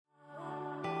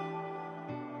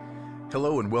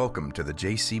Hello and welcome to the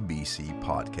JCBC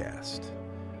Podcast.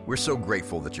 We're so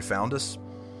grateful that you found us.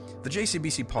 The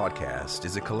JCBC Podcast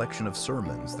is a collection of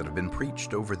sermons that have been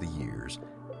preached over the years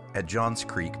at Johns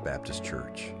Creek Baptist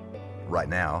Church. Right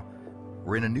now,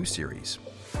 we're in a new series.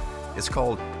 It's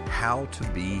called How to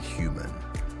Be Human.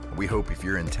 We hope if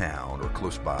you're in town or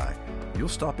close by, you'll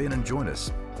stop in and join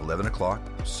us 11 o'clock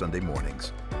Sunday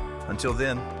mornings. Until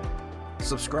then,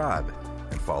 subscribe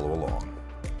and follow along.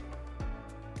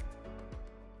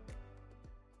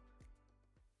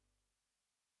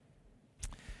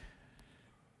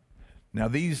 Now,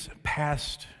 these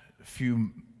past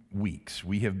few weeks,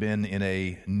 we have been in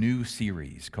a new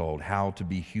series called How to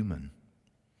Be Human.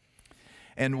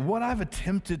 And what I've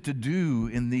attempted to do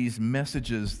in these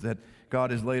messages that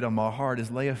God has laid on my heart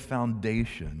is lay a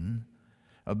foundation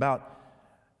about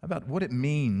what it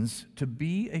means to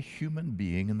be a human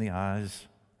being in the eyes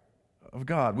of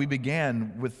God. We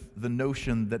began with the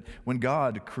notion that when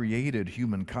God created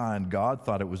humankind, God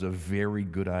thought it was a very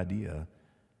good idea.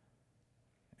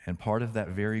 And part of that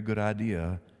very good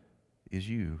idea is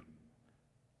you.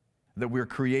 That we're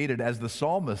created, as the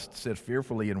psalmist said,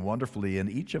 fearfully and wonderfully in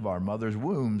each of our mother's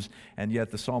wombs. And yet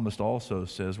the psalmist also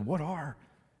says, what are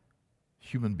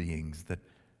human beings that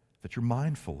you're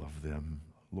mindful of them,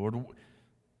 Lord?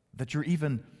 That you're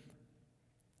even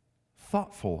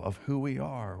thoughtful of who we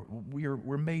are.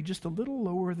 We're made just a little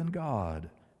lower than God,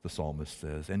 the psalmist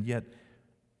says. And yet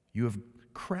you have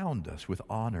crowned us with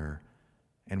honor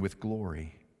and with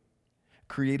glory.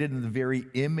 Created in the very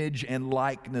image and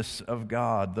likeness of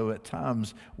God, though at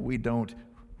times we don't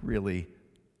really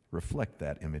reflect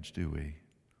that image, do we?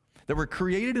 That we're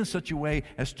created in such a way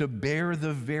as to bear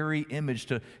the very image,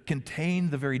 to contain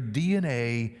the very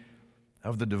DNA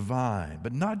of the divine,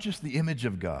 but not just the image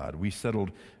of God. We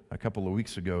settled a couple of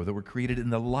weeks ago that we're created in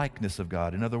the likeness of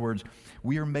God. In other words,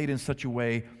 we are made in such a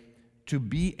way to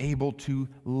be able to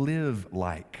live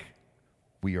like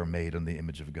we are made in the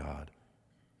image of God.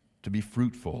 To be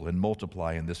fruitful and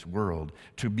multiply in this world,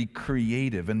 to be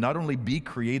creative, and not only be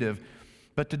creative,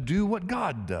 but to do what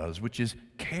God does, which is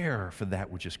care for that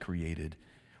which is created.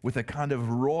 With a kind of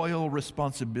royal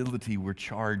responsibility, we're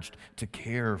charged to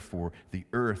care for the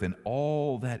earth and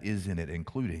all that is in it,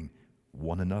 including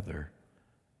one another.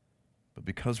 But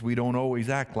because we don't always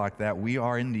act like that, we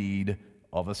are in need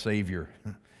of a Savior.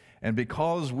 And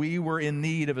because we were in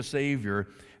need of a Savior,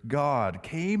 God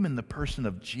came in the person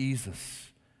of Jesus.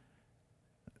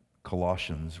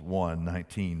 Colossians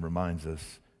 1:19 reminds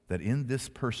us that in this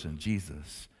person,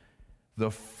 Jesus,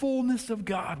 the fullness of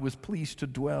God was pleased to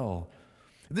dwell.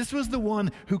 This was the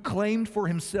one who claimed for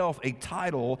himself a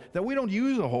title that we don't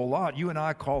use a whole lot. You and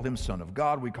I call him Son of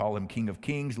God. We call him King of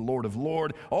Kings, Lord of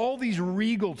Lords, all these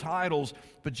regal titles.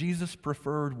 But Jesus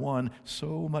preferred one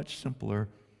so much simpler,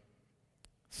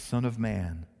 Son of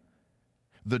Man.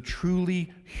 The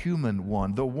truly human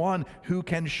one, the one who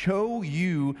can show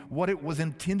you what it was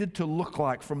intended to look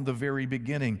like from the very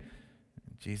beginning.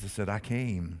 Jesus said, I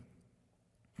came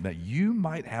that you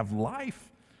might have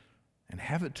life and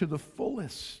have it to the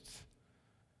fullest.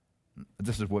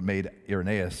 This is what made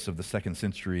Irenaeus of the 2nd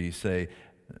century say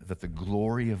that the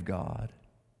glory of God,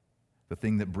 the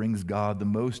thing that brings God the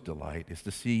most delight, is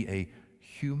to see a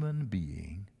human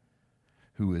being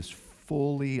who is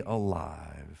fully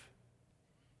alive.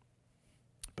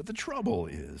 But the trouble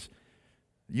is,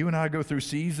 you and I go through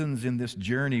seasons in this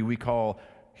journey we call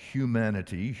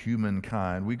humanity,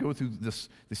 humankind. We go through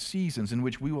the seasons in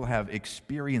which we will have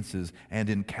experiences and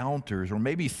encounters, or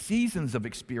maybe seasons of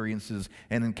experiences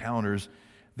and encounters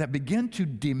that begin to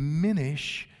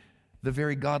diminish the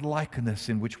very God-likeness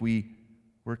in which we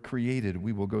were created.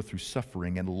 We will go through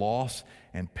suffering and loss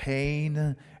and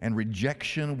pain and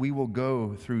rejection. We will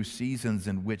go through seasons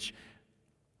in which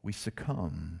we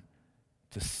succumb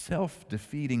to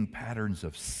self-defeating patterns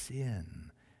of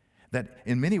sin that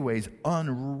in many ways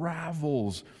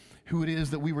unravels who it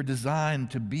is that we were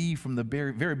designed to be from the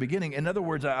very, very beginning. In other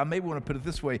words, I may want to put it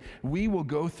this way, we will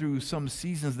go through some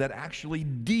seasons that actually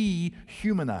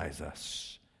dehumanize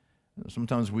us.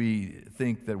 Sometimes we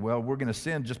think that, well, we're going to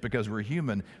sin just because we're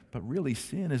human, but really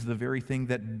sin is the very thing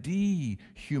that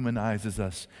dehumanizes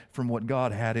us from what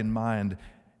God had in mind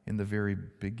in the very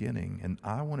beginning. And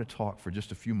I want to talk for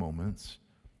just a few moments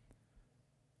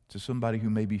to somebody who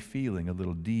may be feeling a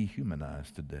little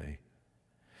dehumanized today.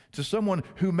 To someone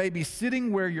who may be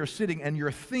sitting where you're sitting and you're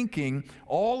thinking,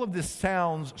 all of this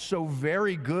sounds so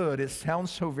very good, it sounds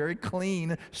so very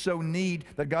clean, so neat,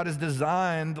 that God has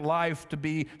designed life to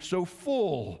be so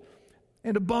full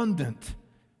and abundant,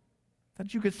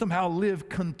 that you could somehow live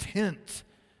content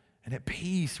and at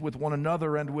peace with one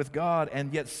another and with God,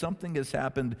 and yet something has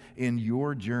happened in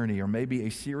your journey, or maybe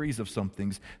a series of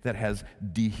somethings that has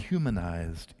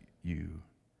dehumanized you.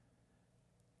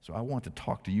 So I want to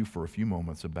talk to you for a few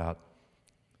moments about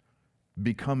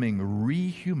becoming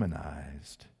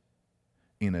rehumanized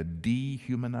in a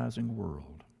dehumanizing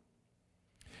world.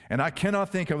 And I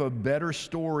cannot think of a better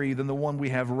story than the one we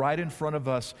have right in front of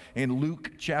us in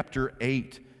Luke chapter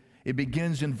 8. It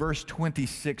begins in verse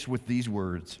 26 with these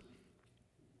words.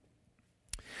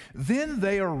 Then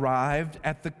they arrived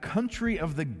at the country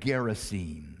of the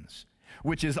Gerasenes,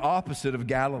 which is opposite of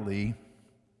Galilee.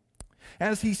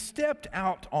 As he stepped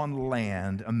out on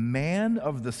land, a man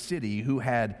of the city who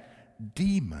had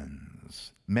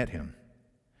demons met him.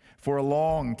 For a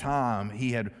long time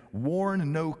he had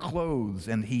worn no clothes,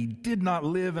 and he did not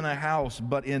live in a house,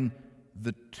 but in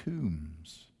the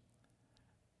tombs.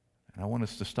 And I want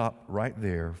us to stop right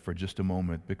there for just a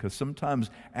moment, because sometimes,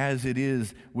 as it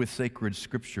is with sacred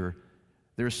scripture,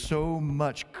 there's so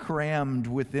much crammed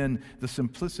within the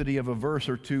simplicity of a verse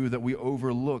or two that we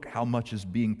overlook how much is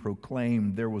being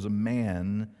proclaimed. There was a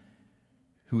man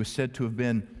who is said to have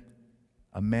been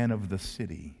a man of the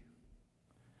city.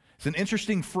 It's an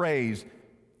interesting phrase,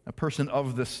 a person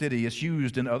of the city. It's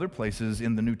used in other places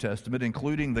in the New Testament,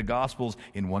 including the Gospels.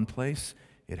 In one place,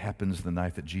 it happens the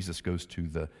night that Jesus goes to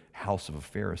the house of a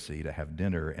Pharisee to have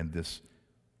dinner, and this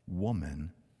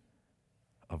woman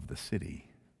of the city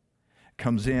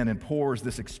comes in and pours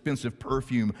this expensive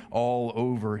perfume all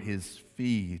over his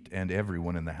feet, and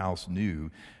everyone in the house knew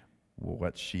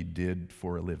what she did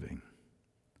for a living.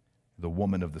 The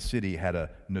woman of the city had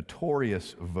a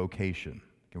notorious vocation.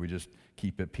 Can we just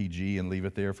keep it PG and leave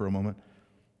it there for a moment?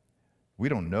 We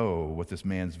don't know what this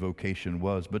man's vocation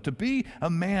was, but to be a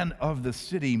man of the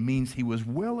city means he was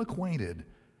well acquainted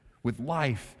with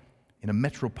life in a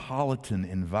metropolitan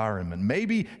environment.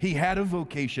 Maybe he had a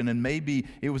vocation, and maybe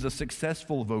it was a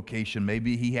successful vocation.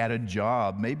 Maybe he had a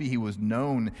job. Maybe he was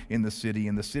known in the city,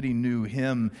 and the city knew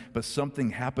him, but something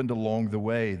happened along the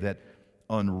way that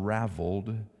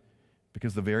unraveled,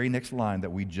 because the very next line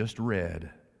that we just read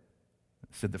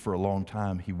said that for a long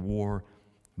time he wore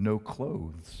no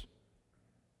clothes.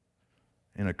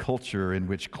 In a culture in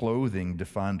which clothing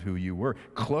defined who you were,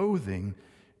 clothing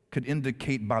could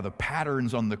indicate by the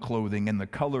patterns on the clothing and the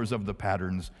colors of the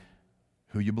patterns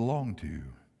who you belonged to,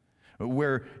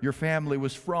 where your family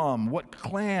was from, what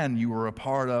clan you were a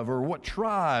part of, or what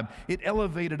tribe. It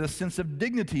elevated a sense of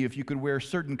dignity if you could wear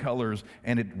certain colors,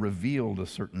 and it revealed a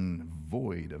certain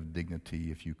void of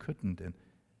dignity if you couldn't.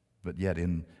 But yet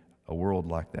in a world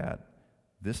like that,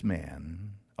 this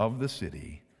man of the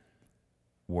city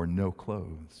wore no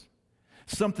clothes.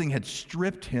 Something had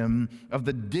stripped him of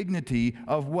the dignity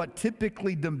of what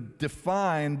typically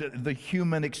defined the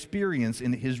human experience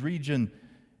in his region.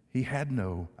 He had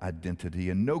no identity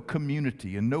and no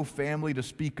community and no family to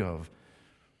speak of.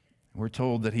 We're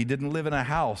told that he didn't live in a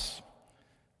house,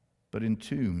 but in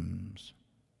tombs.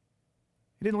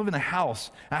 He didn't live in a house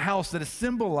that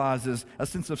symbolizes a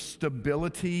sense of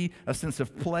stability, a sense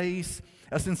of place,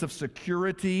 a sense of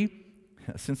security,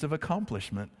 a sense of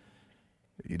accomplishment.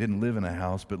 He didn't live in a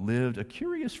house, but lived, a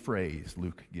curious phrase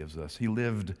Luke gives us, he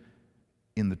lived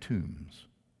in the tombs.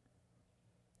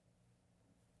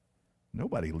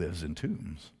 Nobody lives in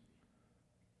tombs.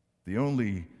 The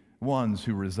only ones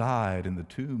who reside in the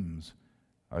tombs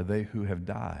are they who have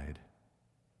died.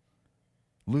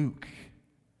 Luke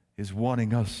is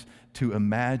wanting us to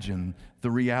imagine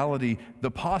the reality,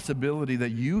 the possibility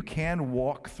that you can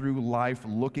walk through life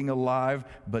looking alive,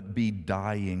 but be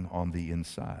dying on the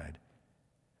inside.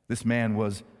 This man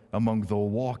was among the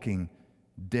walking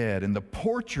dead. And the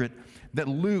portrait that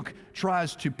Luke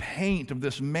tries to paint of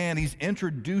this man, he's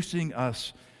introducing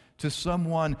us to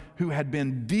someone who had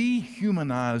been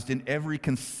dehumanized in every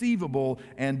conceivable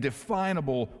and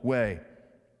definable way.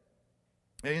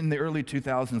 In the early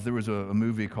 2000s, there was a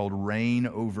movie called Reign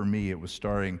Over Me. It was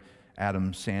starring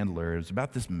Adam Sandler. It was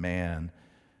about this man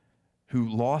who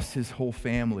lost his whole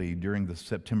family during the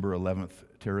September 11th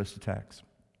terrorist attacks.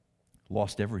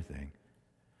 Lost everything.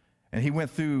 And he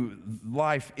went through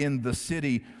life in the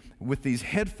city with these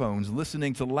headphones,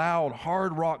 listening to loud,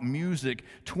 hard rock music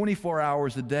 24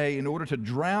 hours a day in order to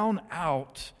drown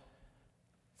out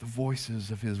the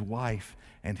voices of his wife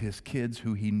and his kids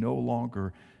who he no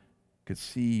longer could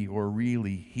see or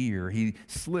really hear. He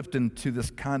slipped into this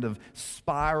kind of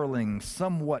spiraling,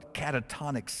 somewhat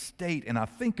catatonic state. And I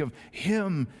think of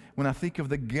him when I think of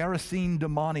the Gerasene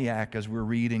demoniac, as we're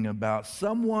reading about,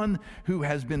 someone who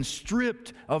has been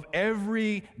stripped of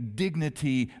every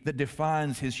dignity that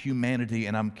defines his humanity.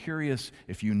 And I'm curious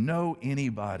if you know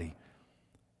anybody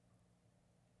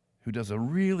who does a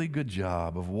really good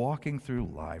job of walking through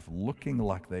life looking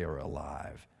like they are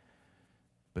alive,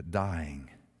 but dying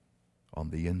on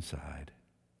the inside.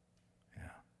 Yeah.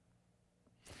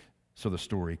 So the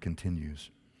story continues.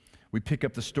 We pick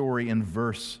up the story in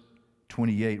verse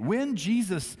 28. When he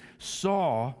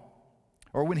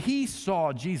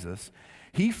saw Jesus,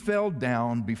 he fell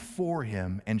down before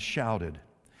him and shouted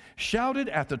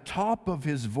at the top of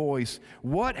his voice,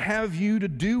 "What have you to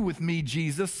do with me,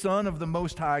 Jesus, Son of the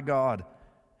Most High God?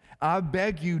 I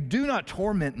beg you, do not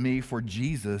torment me." For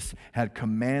Jesus had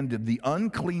commanded the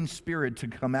unclean spirit to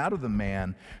come out of the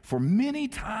man. For many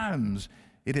times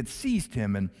it had seized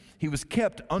him, and he was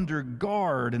kept under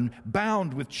guard and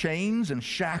bound with chains and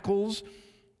shackles.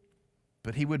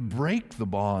 But he would break the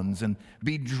bonds and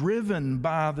be driven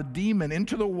by the demon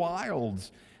into the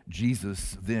wilds.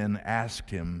 Jesus then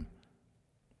asked him,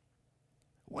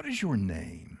 "What is your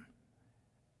name?"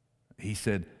 He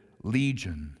said,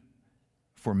 "Legion,"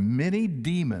 for many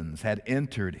demons had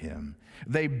entered him.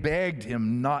 They begged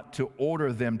him not to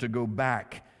order them to go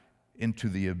back into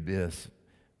the abyss.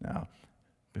 Now,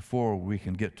 before we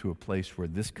can get to a place where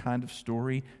this kind of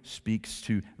story speaks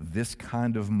to this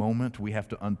kind of moment, we have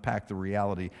to unpack the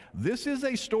reality. This is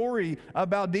a story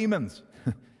about demons.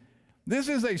 This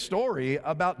is a story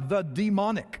about the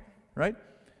demonic, right?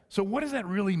 So what does that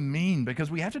really mean? Because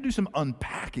we have to do some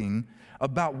unpacking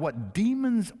about what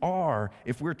demons are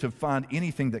if we're to find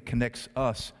anything that connects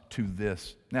us to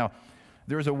this. Now,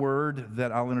 there's a word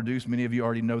that I'll introduce. Many of you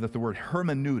already know that the word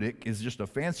hermeneutic is just a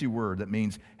fancy word that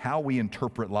means how we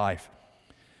interpret life.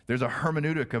 There's a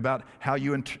hermeneutic about how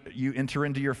you enter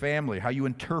into your family, how you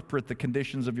interpret the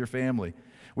conditions of your family.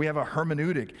 We have a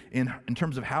hermeneutic in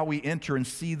terms of how we enter and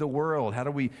see the world. How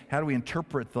do we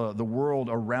interpret the world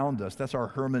around us? That's our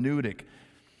hermeneutic.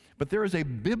 But there is a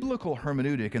biblical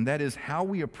hermeneutic, and that is how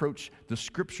we approach the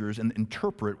Scriptures and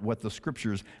interpret what the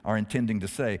Scriptures are intending to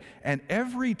say. And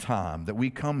every time that we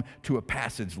come to a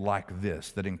passage like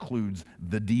this that includes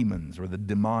the demons or the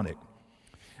demonic,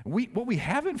 what we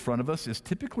have in front of us is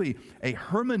typically a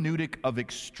hermeneutic of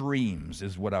extremes,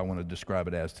 is what I want to describe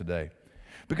it as today.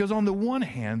 Because on the one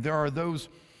hand, there are those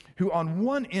who on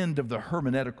one end of the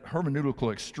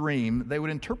hermeneutical extreme, they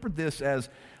would interpret this as,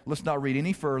 let's not read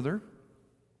any further.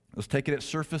 Let's take it at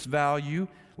surface value.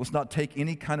 Let's not take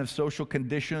any kind of social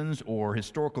conditions or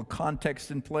historical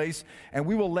context in place. And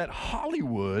we will let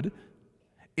Hollywood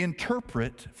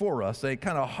interpret for us a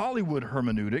kind of Hollywood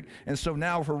hermeneutic. And so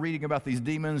now if we're reading about these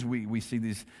demons, we see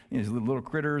these, these little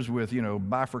critters with,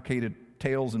 bifurcated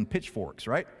tails and pitchforks,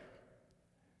 right?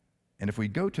 And if we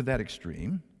go to that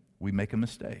extreme, we make a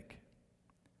mistake.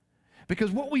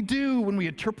 Because what we do when we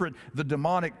interpret the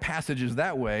demonic passages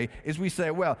that way is we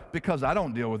say, well, because I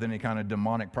don't deal with any kind of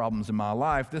demonic problems in my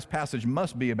life, this passage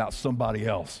must be about somebody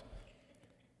else.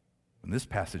 And this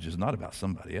passage is not about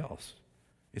somebody else.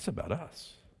 It's about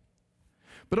us.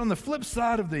 But on the flip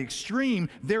side of the extreme,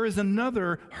 there is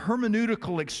another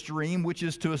hermeneutical extreme, which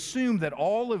is to assume that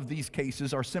all of these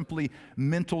cases are simply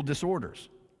mental disorders.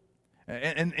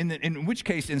 And in which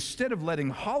case, instead of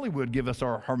letting Hollywood give us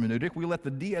our hermeneutic, we let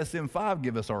the DSM-5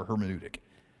 give us our hermeneutic.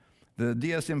 The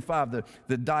DSM-5,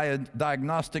 the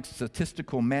Diagnostic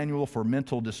Statistical Manual for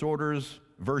Mental Disorders,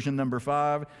 version number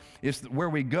 5, is where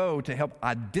we go to help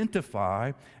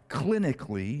identify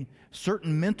clinically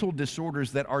certain mental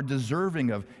disorders that are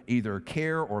deserving of either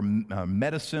care or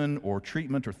medicine or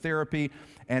treatment or therapy.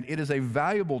 And it is a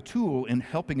valuable tool in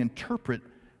helping interpret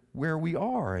where we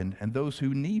are and those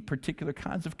who need particular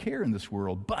kinds of care in this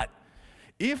world. But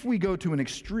if we go to an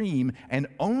extreme and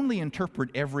only interpret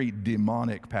every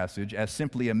demonic passage as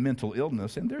simply a mental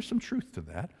illness, and there's some truth to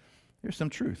that, there's some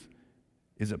truth.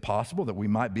 Is it possible that we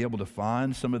might be able to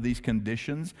find some of these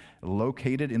conditions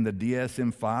located in the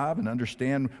DSM-5 and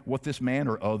understand what this man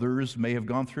or others may have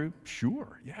gone through?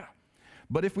 Sure, yeah.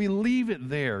 But if we leave it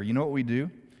there, you know what we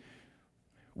do?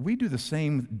 We do the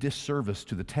same disservice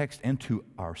to the text and to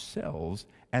ourselves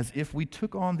as if we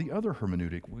took on the other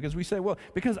hermeneutic. Because we say, well,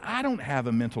 because I don't have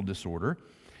a mental disorder,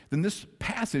 then this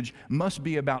passage must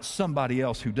be about somebody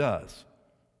else who does.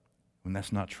 When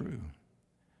that's not true.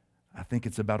 I think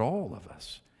it's about all of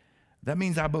us. That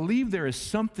means I believe there is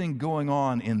something going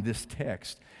on in this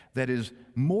text that is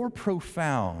more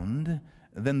profound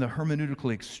than the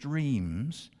hermeneutical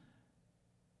extremes.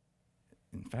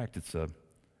 In fact, it's a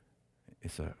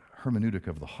hermeneutic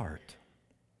of the heart.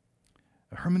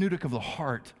 A hermeneutic of the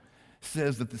heart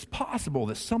says that it's possible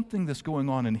that something that's going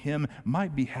on in him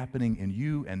might be happening in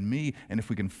you and me. And if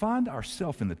we can find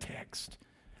ourselves in the text,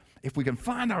 if we can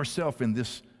find ourselves in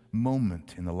this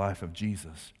moment in the life of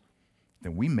Jesus,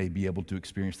 then we may be able to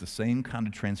experience the same kind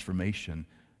of transformation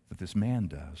that this man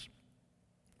does.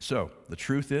 So, the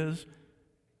truth is,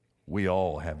 we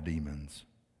all have demons.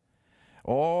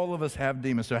 All of us have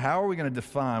demons. So how are we going to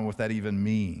define what that even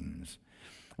means?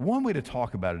 One way to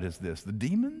talk about it is this: the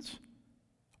demons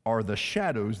are the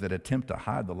shadows that attempt to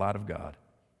hide the light of God.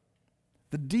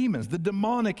 The demons, the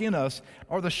demonic in us,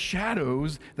 are the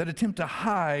shadows that attempt to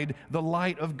hide the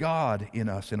light of God in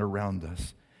us and around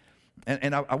us.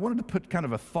 And I wanted to put kind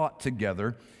of a thought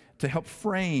together to help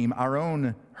frame our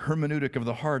own hermeneutic of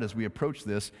the heart as we approach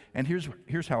this. And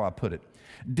here's how I put it.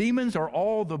 Demons are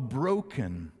all the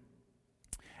broken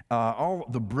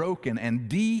and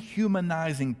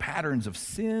dehumanizing patterns of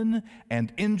sin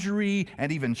and injury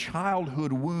and even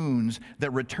childhood wounds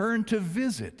that return to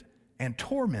visit and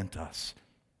torment us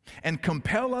and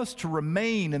compel us to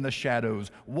remain in the shadows,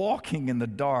 walking in the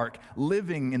dark,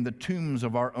 living in the tombs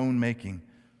of our own making.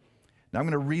 Now, I'm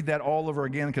going to read that all over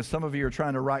again because some of you are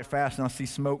trying to write fast, and I see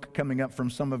smoke coming up from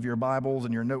some of your Bibles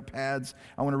and your notepads.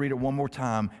 I want to read it one more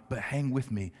time, but hang with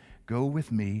me. Go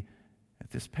with me at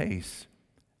this pace.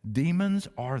 Demons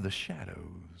are the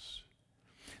shadows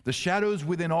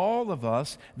within all of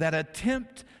us that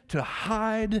attempt to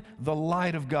hide the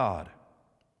light of God.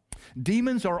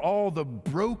 Demons are all the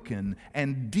broken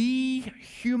and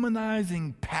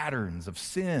dehumanizing patterns of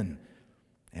sin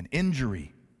and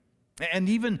injury, and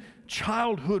even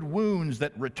childhood wounds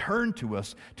that return to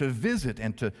us to visit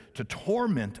and to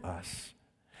torment us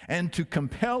and to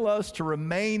compel us to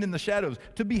remain in the shadows,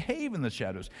 to behave in the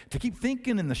shadows, to keep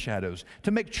thinking in the shadows,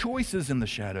 to make choices in the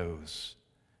shadows,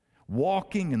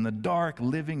 walking in the dark,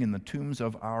 living in the tombs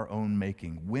of our own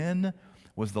making. When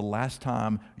was the last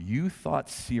time you thought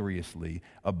seriously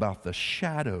about the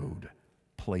shadowed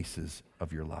places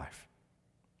of your life?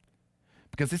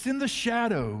 Because it's in the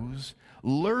shadows,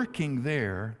 lurking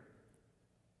there,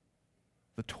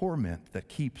 the torment that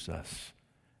keeps us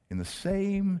in the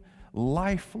same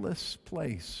lifeless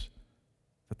place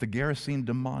that the Gerasene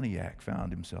demoniac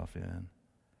found himself in.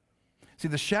 See,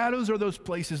 the shadows are those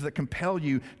places that compel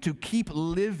you to keep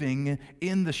living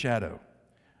in the shadow.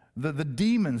 The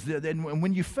demons, and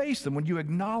when you face them, when you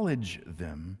acknowledge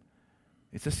them,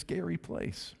 it's a scary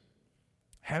place.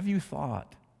 Have you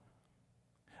thought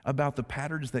about the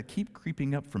patterns that keep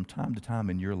creeping up from time to time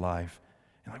in your life?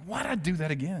 And like, why did I do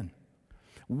that again?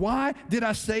 Why did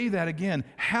I say that again?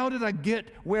 How did I get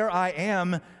where I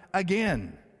am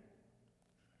again?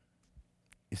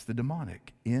 It's the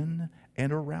demonic in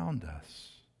and around us.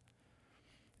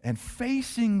 And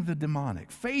facing the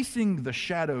demonic, facing the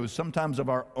shadows, sometimes of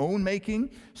our own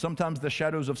making, sometimes the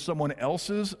shadows of someone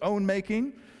else's own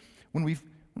making, when we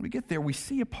get there, we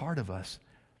see a part of us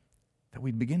that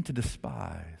we begin to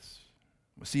despise.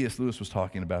 C.S. Lewis was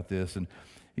talking about this, and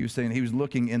he was saying he was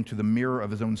looking into the mirror of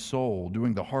his own soul,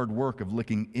 doing the hard work of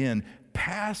looking in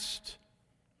past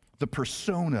the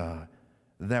persona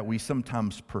that we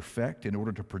sometimes perfect in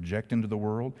order to project into the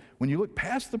world. When you look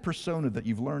past the persona that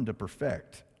you've learned to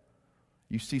perfect,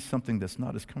 you see something that's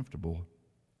not as comfortable.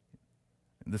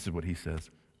 And this is what he says.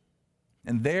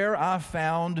 And there I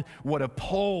found what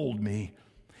appalled me,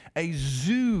 a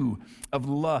zoo of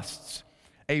lusts,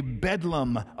 a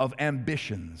bedlam of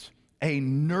ambitions, a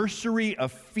nursery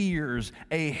of fears,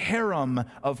 a harem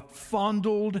of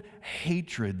fondled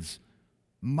hatreds.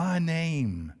 My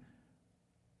name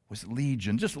was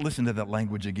Legion. Just listen to that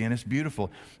language again. It's beautiful.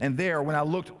 And there, when I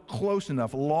looked close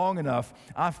enough, long enough,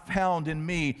 I found in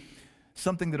me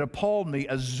something that appalled me,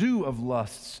 a zoo of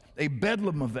lusts, a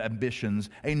bedlam of ambitions,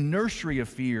 a nursery of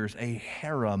fears, a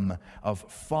harem of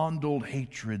fondled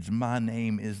hatreds. My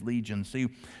name is Legion. See,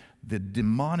 the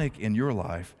demonic in your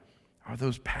life are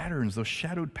those patterns, those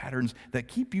shadowed patterns that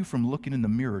keep you from looking in the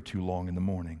mirror too long in the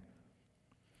morning.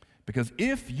 Because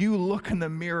if you look in the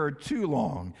mirror too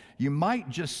long, you might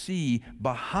just see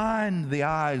behind the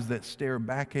eyes that stare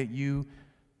back at you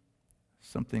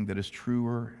something that is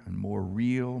truer and more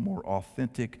real, more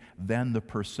authentic than the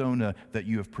persona that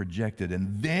you have projected.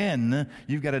 And then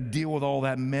you've got to deal with all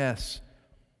that mess.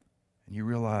 And you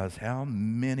realize how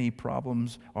many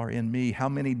problems are in me, how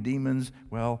many demons.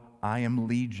 Well, I am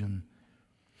Legion.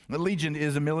 The legion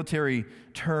is a military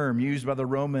term used by the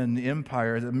Roman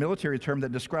Empire, a military term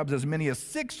that describes as many as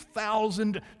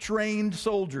 6,000 trained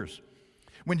soldiers.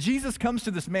 When Jesus comes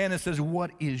to this man and says,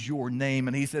 "What is your name?"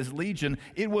 and he says, "Legion,"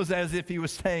 it was as if he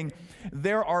was saying,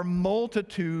 there are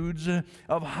multitudes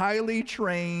of highly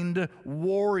trained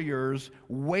warriors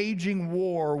waging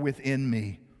war within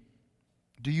me.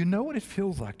 Do you know what it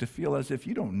feels like to feel as if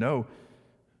you don't know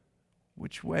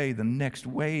which way the next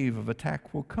wave of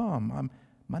attack will come?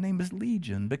 My name is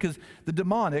Legion, because the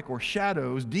demonic or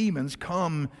shadows, demons,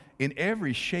 come in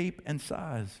every shape and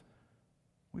size.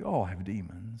 We all have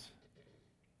demons.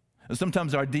 And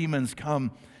sometimes our demons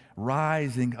come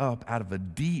rising up out of a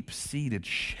deep-seated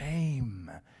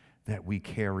shame that we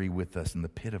carry with us in the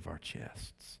pit of our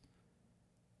chests.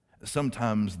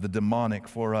 Sometimes the demonic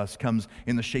for us comes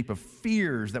in the shape of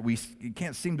fears that we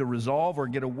can't seem to resolve or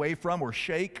get away from or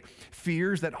shake,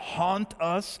 fears that haunt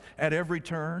us at every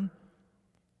turn.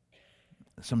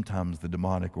 Sometimes the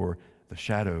demonic or the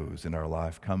shadows in our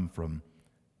life come from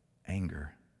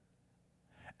anger.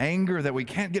 Anger that we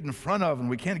can't get in front of and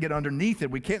we can't get underneath it.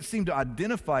 We can't seem to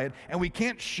identify it and we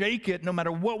can't shake it no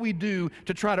matter what we do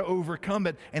to try to overcome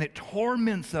it. And it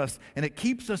torments us and it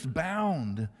keeps us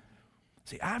bound.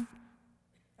 See,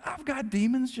 I've got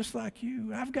demons just like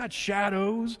you. I've got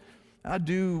shadows. I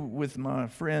do with my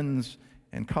friends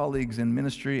and colleagues in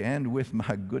ministry and with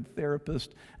my good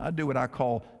therapist. I do what I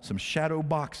call some shadow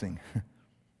boxing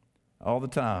all the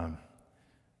time.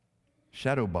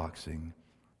 Shadow boxing.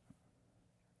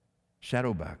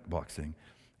 Shadow boxing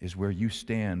is where you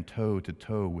stand toe to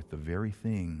toe with the very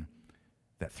thing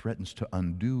that threatens to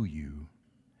undo you.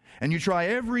 And you try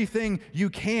everything you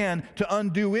can to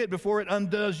undo it before it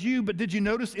undoes you. But did you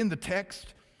notice in the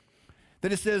text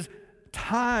that it says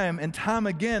time and time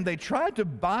again they tried to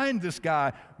bind this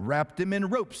guy, wrapped him in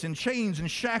ropes and chains and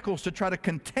shackles to try to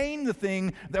contain the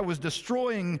thing that was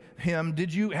destroying him?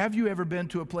 Have you ever been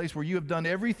to a place where you have done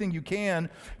everything you can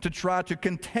to try to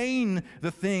contain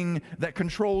the thing that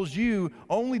controls you,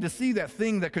 only to see that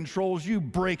thing that controls you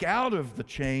break out of the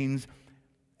chains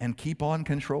and keep on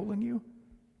controlling you?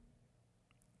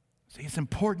 See, it's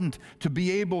important to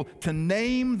be able to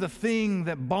name the thing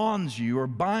that bonds you or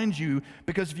binds you,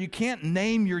 because if you can't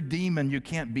name your demon, you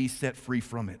can't be set free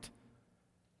from it.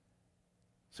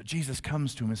 So Jesus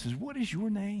comes to him and says, "What is your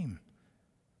name?"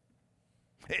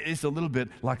 It's a little bit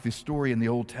like the story in the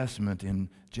Old Testament in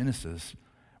Genesis,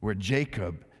 where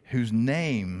Jacob, whose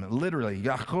name literally,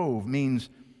 Yaakov, means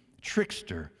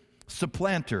trickster,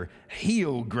 supplanter,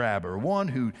 heel grabber, one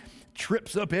who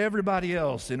trips up everybody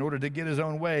else in order to get his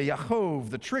own way. Yaakov,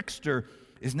 the trickster,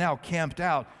 is now camped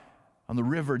out on the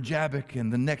river Jabbok,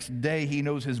 and the next day he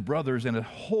knows his brothers and a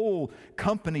whole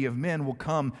company of men will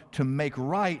come to make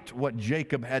right what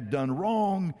Jacob had done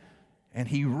wrong, and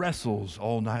he wrestles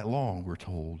all night long, we're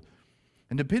told.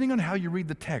 And depending on how you read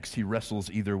the text, he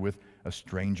wrestles either with a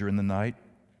stranger in the night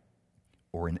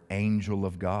or an angel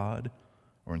of God,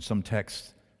 or in some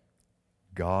texts,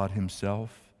 God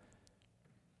himself.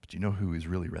 But you know who he's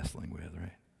really wrestling with,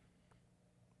 right?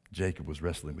 Jacob was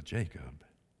wrestling with Jacob.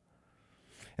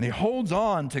 And he holds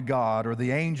on to God or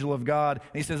the angel of God,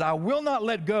 and he says, "I will not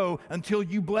let go until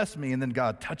you bless me." And then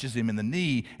God touches him in the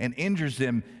knee and injures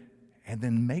him and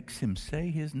then makes him say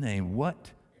his name.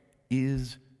 "What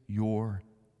is your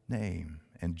name?"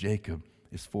 And Jacob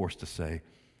is forced to say,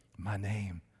 "My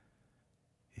name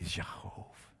is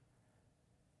Yaakov."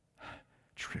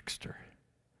 Trickster.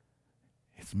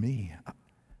 It's me.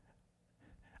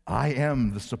 I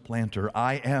am the supplanter.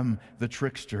 I am the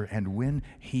trickster. And when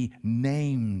he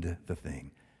named the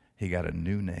thing, he got a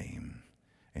new name,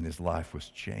 and his life was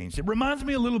changed. It reminds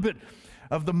me a little bit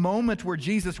of the moment where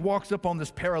Jesus walks up on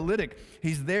this paralytic.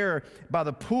 He's there by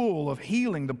the pool of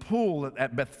healing, the pool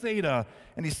at Bethsaida,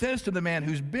 and he says to the man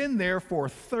who's been there for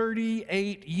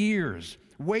 38 years,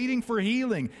 waiting for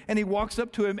healing, and he walks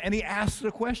up to him and he asks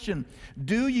a question: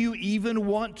 "Do you even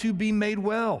want to be made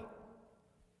well?"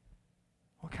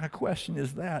 What kind of question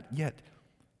is that? Yet,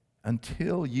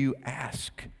 until you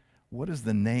ask, what is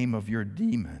the name of your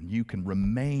demon, you can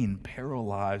remain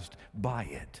paralyzed by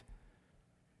it.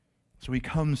 So he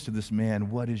comes to this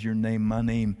man, "What is your name?" "My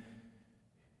name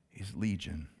is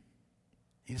Legion."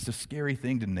 It's a scary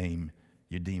thing to name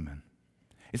your demon.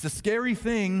 It's a scary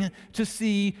thing to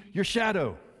see your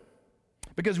shadow,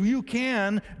 because you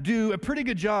can do a pretty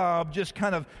good job just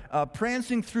kind of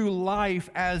prancing through life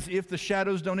as if the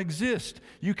shadows don't exist.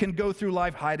 You can go through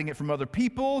life hiding it from other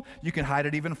people. You can hide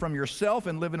it even from yourself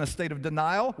and live in a state of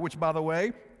denial, which, by the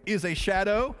way, is a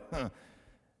shadow.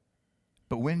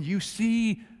 But when you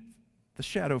see the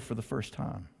shadow for the first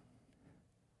time,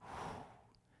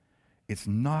 it's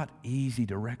not easy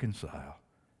to reconcile.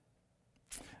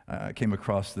 I came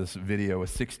across this video, a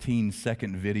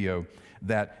 16-second video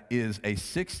that is a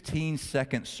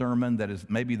 16-second sermon that is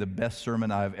maybe the best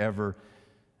sermon I've ever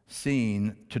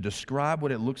seen to describe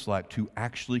what it looks like to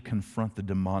actually confront the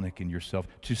demonic in yourself,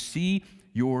 to see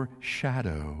your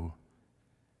shadow.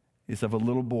 It's of a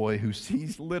little boy who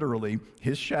sees literally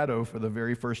his shadow for the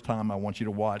very first time. I want you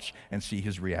to watch and see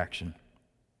his reaction.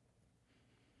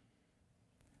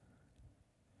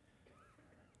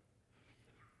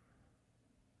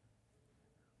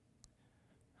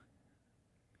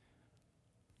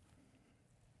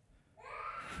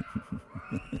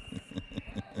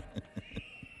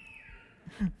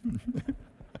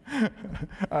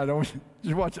 I don't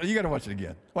just watch it. You got to watch it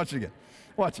again. Watch it again.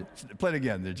 Watch it. Play it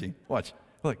again, there, Gene. Watch.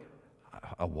 Look,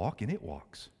 I walk and it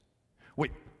walks.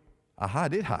 Wait, I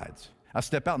hide, it hides. I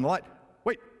step out in the light.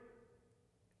 Wait,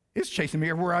 it's chasing me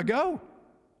everywhere I go.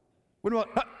 What do I?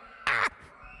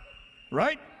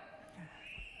 Right?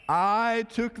 I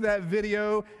took that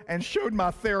video and showed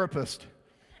my therapist.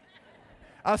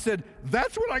 I said,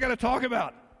 that's what I got to talk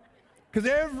about. Because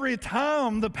every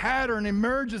time the pattern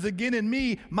emerges again in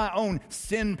me, my own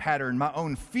sin pattern, my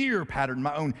own fear pattern,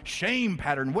 my own shame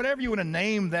pattern, whatever you want to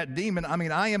name that demon,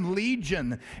 I am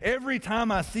legion. Every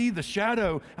time I see the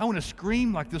shadow, I want to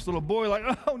scream like this little boy, like,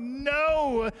 oh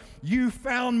no, you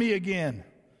found me again.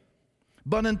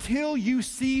 But until you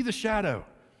see the shadow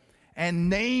and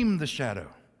name the shadow,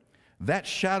 that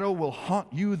shadow will haunt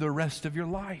you the rest of your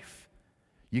life.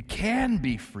 You can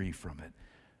be free from it,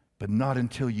 but not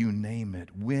until you name it.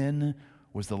 When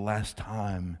was the last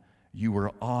time you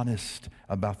were honest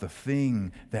about the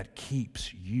thing that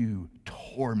keeps you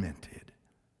tormented?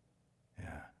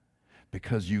 Yeah.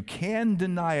 Because you can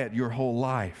deny it your whole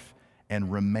life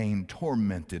and remain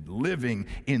tormented, living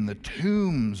in the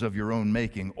tombs of your own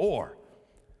making, or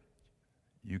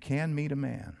you can meet a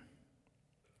man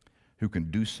who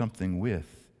can do something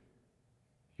with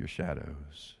your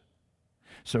shadows.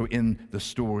 So in the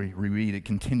story we read, it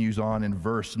continues on in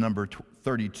verse number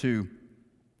 32.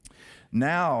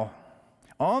 Now,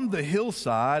 on the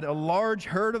hillside, a large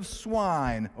herd of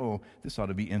swine, oh, this ought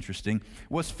to be interesting,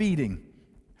 was feeding.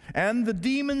 And the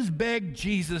demons begged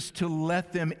Jesus to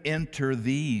let them enter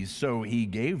these, so he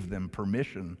gave them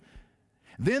permission.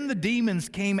 Then the demons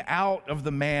came out of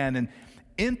the man and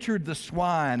entered the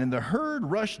swine, and the herd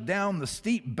rushed down the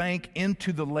steep bank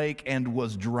into the lake and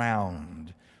was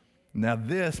drowned. Now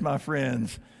this, my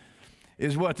friends,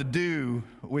 is what to do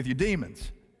with your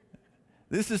demons.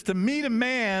 This is to meet a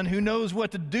man who knows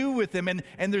what to do with them.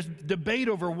 And there's debate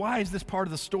over why is this part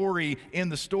of the story in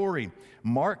the story.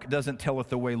 Mark doesn't tell it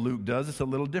the way Luke does. It's a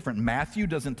little different. Matthew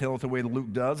doesn't tell it the way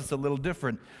Luke does. It's a little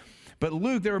different. But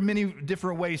Luke, there are many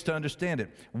different ways to understand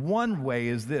it. One way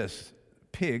is this.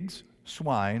 Pigs,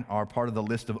 swine, are part of the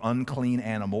list of unclean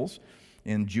animals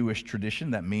in Jewish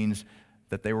tradition. That means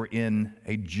that they were in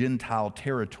a Gentile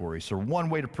territory. So one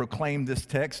way to proclaim this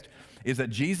text is that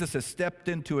Jesus has stepped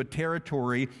into a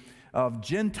territory of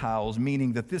Gentiles,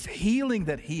 meaning that this healing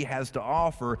that he has to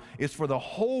offer is for the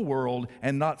whole world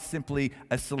and not simply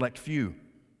a select few.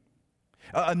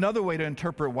 Another way to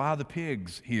interpret why the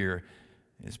pigs here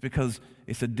is because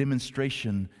it's a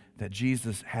demonstration that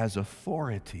Jesus has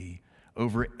authority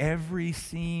over every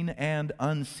seen and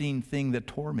unseen thing that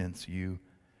torments you.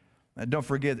 Don't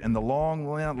forget, in the long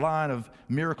line of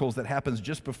miracles that happens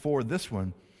just before this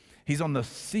one, he's on the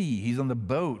sea, he's on the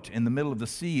boat in the middle of the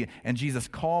sea, and Jesus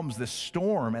calms this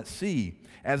storm at sea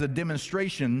as a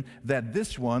demonstration that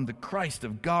this one, the Christ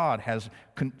of God, has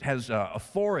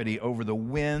authority over the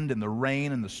wind and the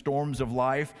rain and the storms of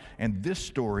life. And this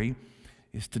story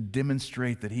is to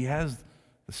demonstrate that he has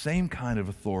the same kind of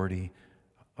authority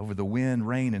over the wind,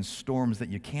 rain, and storms that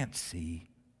you can't see,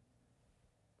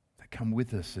 that come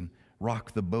with us and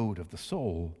rock the boat of the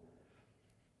soul.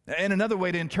 And another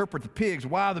way to interpret the pigs,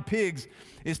 why the pigs,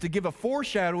 is to give a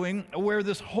foreshadowing where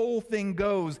this whole thing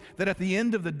goes, that at the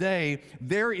end of the day,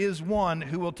 there is one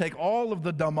who will take all of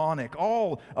the demonic,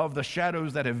 all of the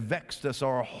shadows that have vexed us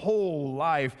our whole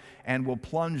life, and will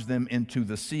plunge them into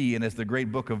the sea. And as the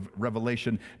great book of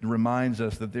Revelation reminds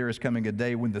us, that there is coming a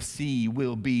day when the sea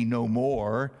will be no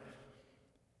more.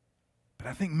 But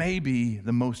I think maybe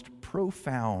the most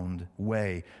profound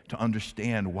way to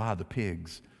understand why the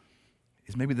pigs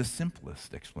is maybe the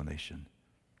simplest explanation.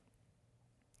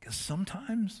 Because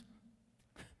sometimes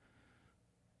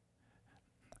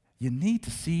you need to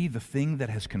see the thing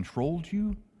that has controlled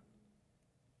you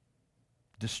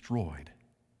destroyed.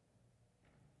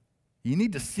 You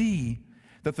need to see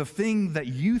that the thing that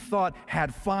you thought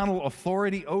had final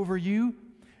authority over you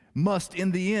must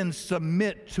in the end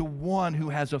submit to one who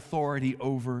has authority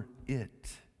over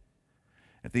it.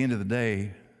 At the end of the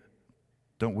day,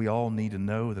 don't we all need to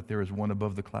know that there is one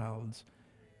above the clouds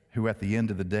who at the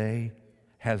end of the day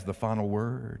has the final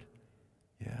word?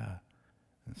 Yeah.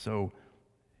 And so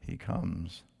he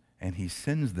comes and he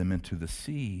sends them into the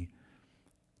sea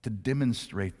to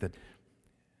demonstrate that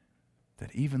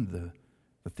even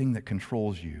the thing that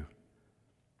controls you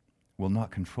will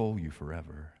not control you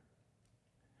forever.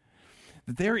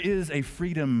 That there is a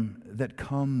freedom that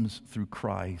comes through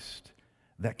Christ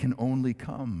that can only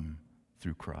come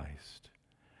through Christ.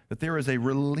 That there is a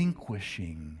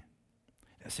relinquishing.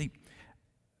 See,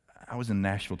 I was in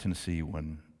Nashville, Tennessee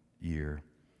one year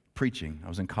preaching. I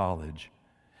was in college.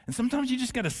 And sometimes you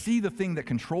just got to see the thing that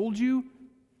controlled you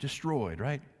destroyed,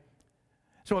 right?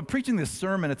 So I'm preaching this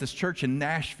sermon at this church in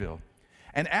Nashville.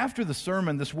 And after the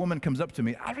sermon, this woman comes up to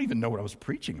me. I don't even know what I was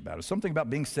preaching about. It was something about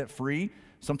being set free,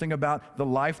 something about the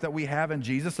life that we have in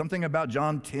Jesus, something about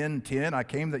John 10:10. I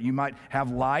came that you might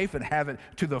have life and have it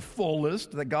to the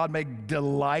fullest, that God may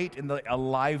delight in the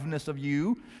aliveness of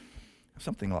you,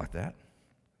 something like that.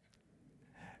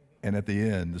 And at the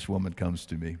end, this woman comes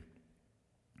to me,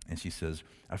 and she says,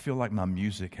 I feel like my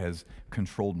music has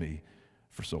controlled me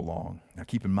for so long. Now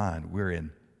keep in mind, we're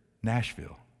in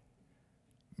Nashville,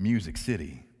 Music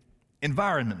City.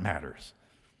 Environment matters.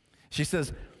 She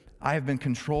says, I have been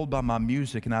controlled by my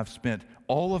music, and I've spent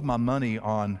all of my money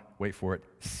on, wait for it,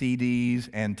 CDs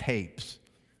and tapes.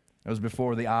 That was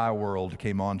before the iWorld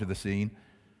came onto the scene.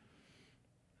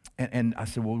 And I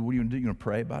said, well, what are you going to do? You going to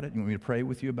pray about it? You want me to pray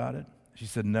with you about it? She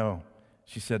said, no.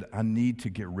 She said, I need to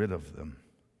get rid of them.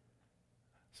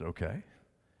 I said, okay.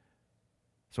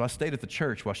 So I stayed at the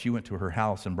church while she went to her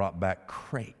house and brought back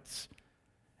crates.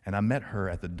 And I met her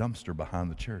at the dumpster behind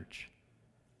the church.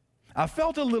 I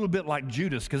felt a little bit like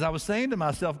Judas because I was saying to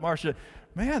myself, Marcia,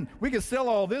 man, we could sell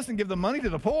all this and give the money to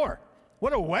the poor.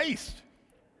 What a waste.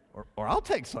 Or I'll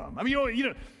take some. I mean, you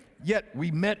know. Yet we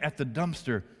met at the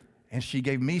dumpster, and she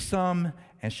gave me some,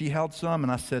 and she held some,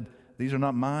 and I said, these are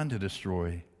not mine to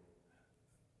destroy.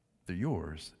 They're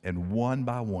yours. And one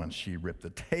by one, she ripped the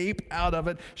tape out of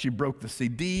it. She broke the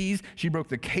CDs. She broke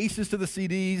the cases to the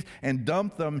CDs and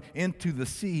dumped them into the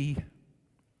sea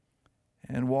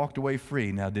and walked away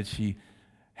free. Now, did she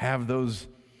have those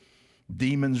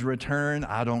demons return?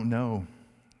 I don't know.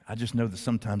 I just know that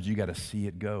sometimes you got to see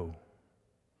it go.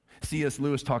 C.S.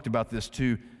 Lewis talked about this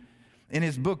too. In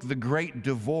his book, The Great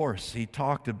Divorce, he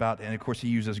talked about, and of course he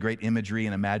uses great imagery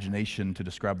and imagination to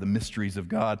describe the mysteries of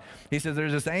God. He says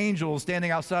there's this angel standing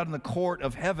outside in the court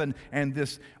of heaven, and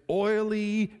this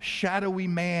oily, shadowy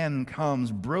man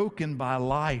comes, broken by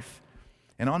life.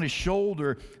 And on his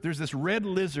shoulder, there's this red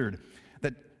lizard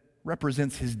that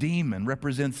represents his demon,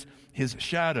 represents his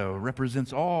shadow,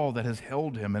 represents all that has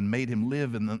held him and made him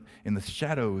live in the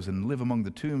shadows and live among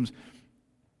the tombs.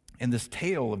 And this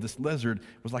tail of this lizard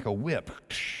was like a whip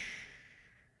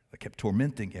that kept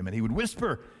tormenting him. And he would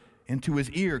whisper into his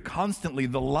ear constantly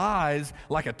the lies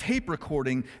like a tape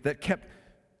recording that kept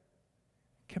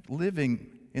him living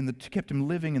in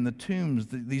the tombs,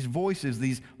 these voices,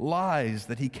 these lies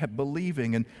that he kept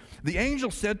believing. And the angel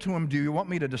said to him, do you want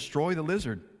me to destroy the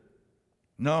lizard?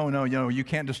 No, you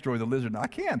can't destroy the lizard. I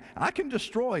can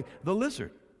destroy the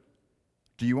lizard.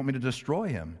 Do you want me to destroy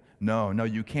him? No,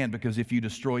 you can't, because if you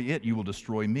destroy it, you will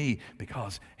destroy me,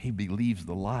 because he believes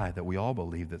the lie that we all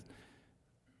believe, that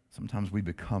sometimes we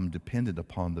become dependent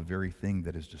upon the very thing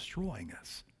that is destroying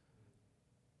us.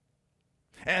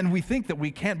 And we think that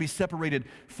we can't be separated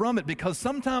from it because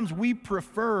sometimes we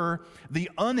prefer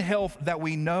the unhealth that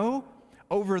we know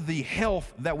over the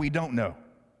health that we don't know.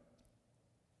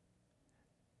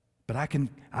 But I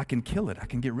can kill it. I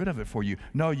can get rid of it for you.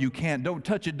 No, you can't. Don't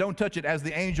touch it as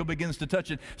the angel begins to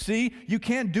touch it. See, you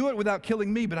can't do it without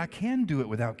killing me, but I can do it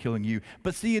without killing you.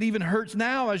 But see, it even hurts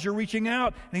now as you're reaching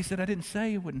out. And he said, I didn't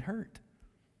say it wouldn't hurt.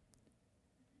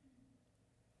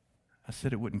 I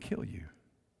said it wouldn't kill you.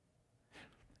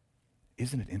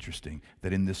 Isn't it interesting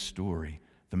that in this story,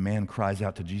 the man cries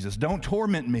out to Jesus, don't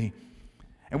torment me.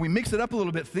 And we mix it up a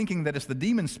little bit thinking that it's the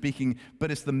demon speaking, but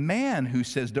it's the man who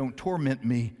says, don't torment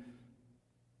me.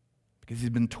 Because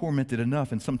he's been tormented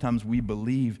enough, and sometimes we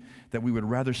believe that we would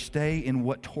rather stay in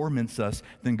what torments us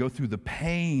than go through the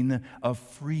pain of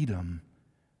freedom.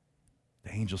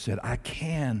 The angel said, I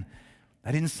can.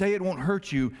 I didn't say it won't hurt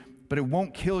you, but it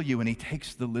won't kill you. And he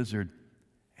takes the lizard,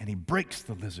 and he breaks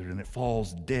the lizard, and it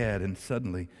falls dead. And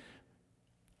suddenly,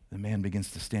 the man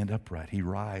begins to stand upright. He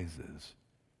rises.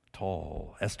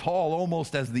 Tall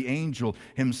almost as the angel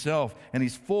himself, and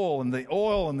he's full, and the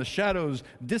oil and the shadows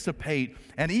dissipate,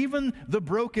 and even the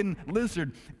broken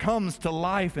lizard comes to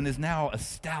life and is now a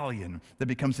stallion that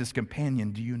becomes his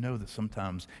companion. Do you know that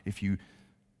sometimes if you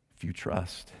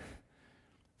trust,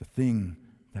 the thing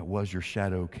that was your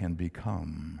shadow can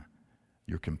become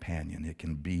your companion? It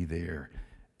can be there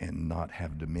and not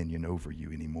have dominion over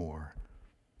you anymore.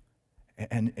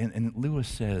 And Lewis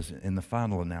says in the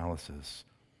final analysis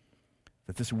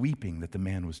that this weeping that the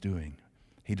man was doing,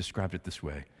 he described it this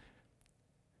way.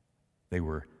 They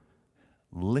were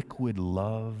liquid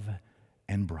love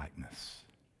and brightness.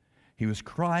 He was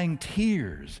crying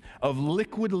tears of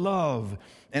liquid love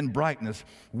and brightness.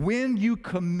 When you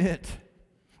commit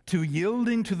to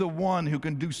yielding to the one who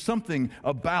can do something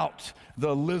about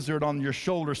the lizard on your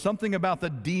shoulder, something about the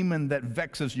demon that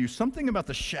vexes you, something about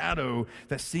the shadow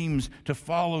that seems to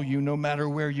follow you no matter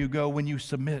where you go. When you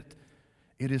submit,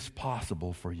 it is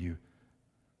possible for you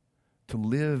to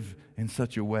live in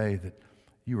such a way that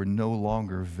you are no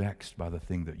longer vexed by the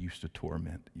thing that used to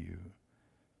torment you.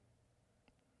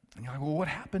 And you're like, well, what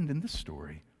happened in this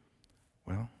story?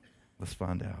 Well, let's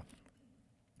find out.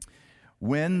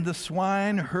 When the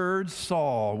swineherds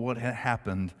saw what had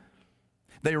happened,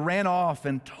 they ran off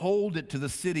and told it to the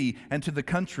city and to the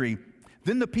country.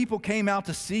 Then the people came out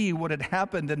to see what had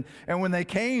happened, and when they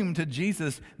came to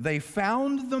Jesus, they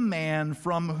found the man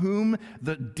from whom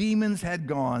the demons had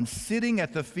gone, sitting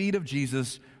at the feet of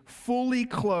Jesus, fully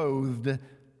clothed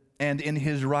and in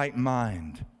his right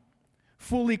mind.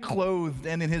 Fully clothed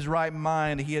and in his right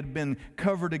mind, he had been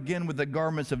covered again with the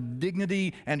garments of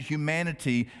dignity and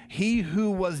humanity. He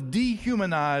who was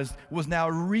dehumanized was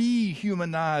now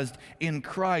rehumanized in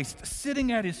Christ,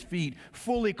 sitting at his feet,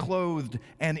 fully clothed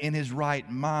and in his right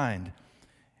mind.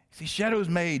 See, shadows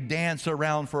may dance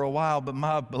around for a while, but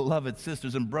my beloved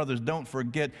sisters and brothers, don't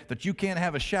forget that you can't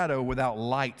have a shadow without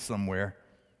light somewhere.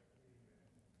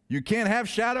 You can't have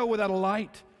shadow without a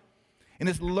light. And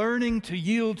it's learning to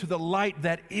yield to the light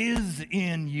that is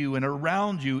in you and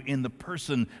around you in the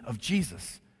person of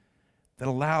Jesus that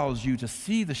allows you to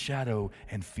see the shadow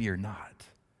and fear not.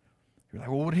 You're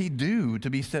like, well, what did he do to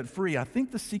be set free? I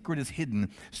think the secret is hidden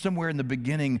somewhere in the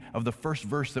beginning of the first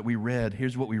verse that we read.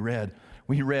 Here's what we read.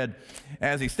 We read,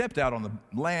 as he stepped out on the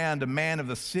land, a man of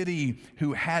the city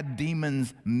who had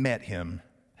demons met him.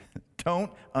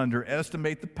 Don't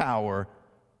underestimate the power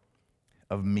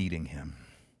of meeting him.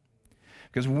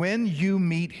 Because when you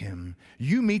meet him,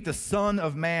 you meet the Son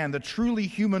of Man, the truly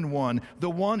human one, the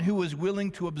one who is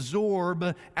willing to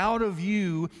absorb out of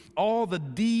you all the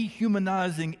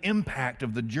dehumanizing impact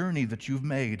of the journey that you've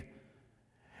made.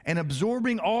 And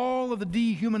absorbing all of the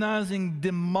dehumanizing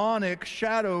demonic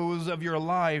shadows of your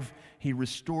life, he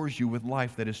restores you with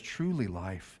life that is truly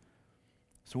life.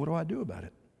 So what do I do about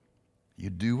it? You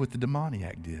do what the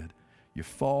demoniac did. You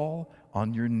fall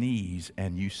on your knees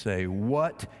and you say,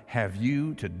 what have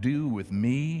you to do with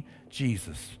me,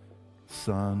 Jesus,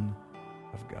 Son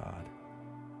of God?